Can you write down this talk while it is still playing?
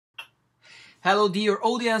Hello dear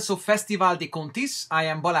audience of Festival de Contis, I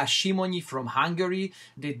am Bala Simonyi from Hungary,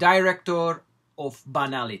 the director of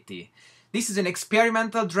BANALITY. This is an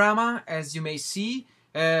experimental drama, as you may see,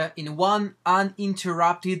 in one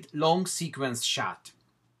uninterrupted long sequence shot.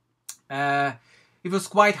 It was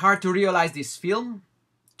quite hard to realize this film,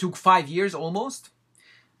 took 5 years almost.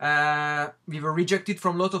 We were rejected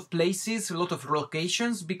from a lot of places, a lot of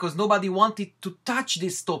locations, because nobody wanted to touch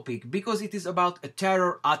this topic, because it is about a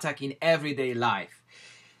terror attack in everyday life.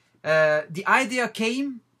 The idea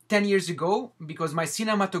came 10 years ago because my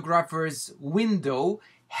cinematographer's window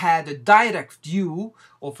had a direct view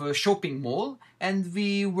of a shopping mall, and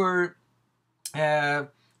we were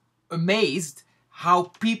amazed how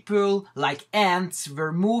people like ants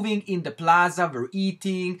were moving in the plaza, were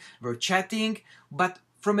eating, were chatting, but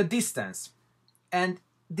from a distance. And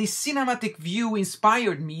this cinematic view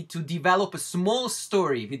inspired me to develop a small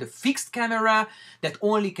story with a fixed camera that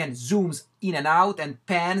only can zooms in and out and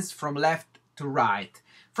pans from left to right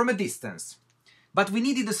from a distance. But we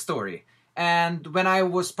needed a story. And when I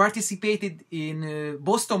was participated in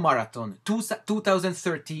Boston Marathon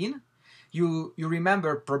 2013, you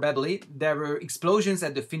remember probably, there were explosions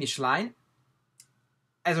at the finish line.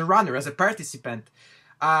 As a runner, as a participant,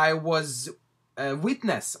 I was a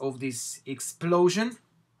witness of this explosion,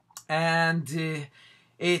 and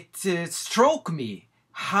it struck me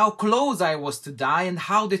how close I was to die and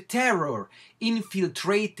how the terror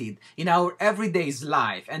infiltrated in our everyday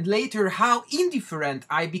life, and later how indifferent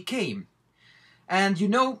I became. And you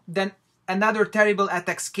know, then another terrible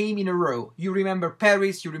attacks came in a row. You remember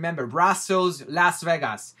Paris, you remember Brussels, Las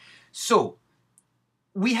Vegas. So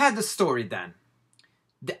we had the story then.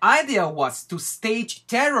 The idea was to stage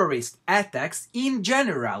terrorist attacks in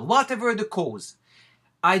general, whatever the cause.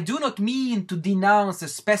 I do not mean to denounce a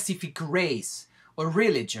specific race or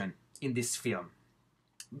religion in this film.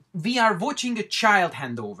 We are watching a child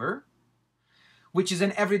handover, which is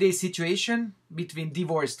an everyday situation between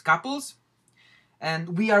divorced couples.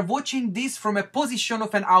 And we are watching this from a position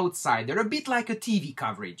of an outsider, a bit like a TV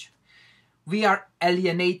coverage. We are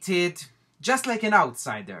alienated, just like an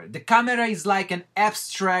outsider. The camera is like an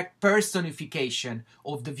abstract personification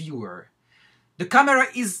of the viewer. The camera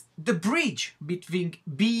is the bridge between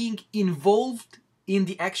being involved in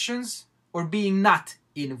the actions or being not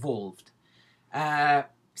involved.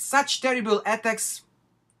 Such terrible attacks,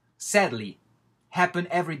 sadly, happen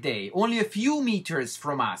every day, only a few meters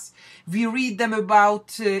from us. We read them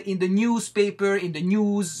about in the newspaper, in the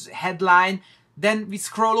news headline, then we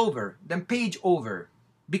scroll over, then page over,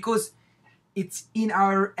 because it's in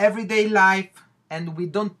our everyday life and we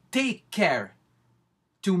don't take care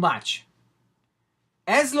too much.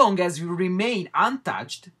 As long as we remain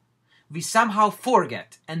untouched, we somehow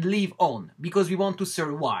forget and live on because we want to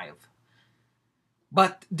survive.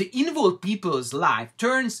 But the involved people's life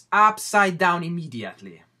turns upside down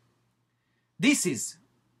immediately. This is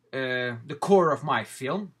the core of my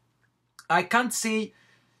film. I can't say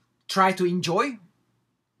try to enjoy,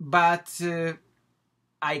 but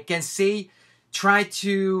I can say try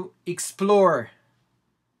to explore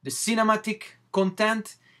the cinematic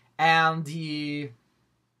content and the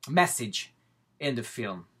message in the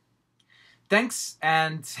film. Thanks,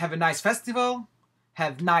 and have a nice festival.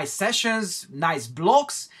 Have nice sessions, nice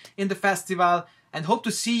blocks in the festival, and hope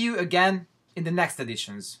to see you again in the next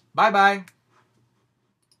editions. Bye bye!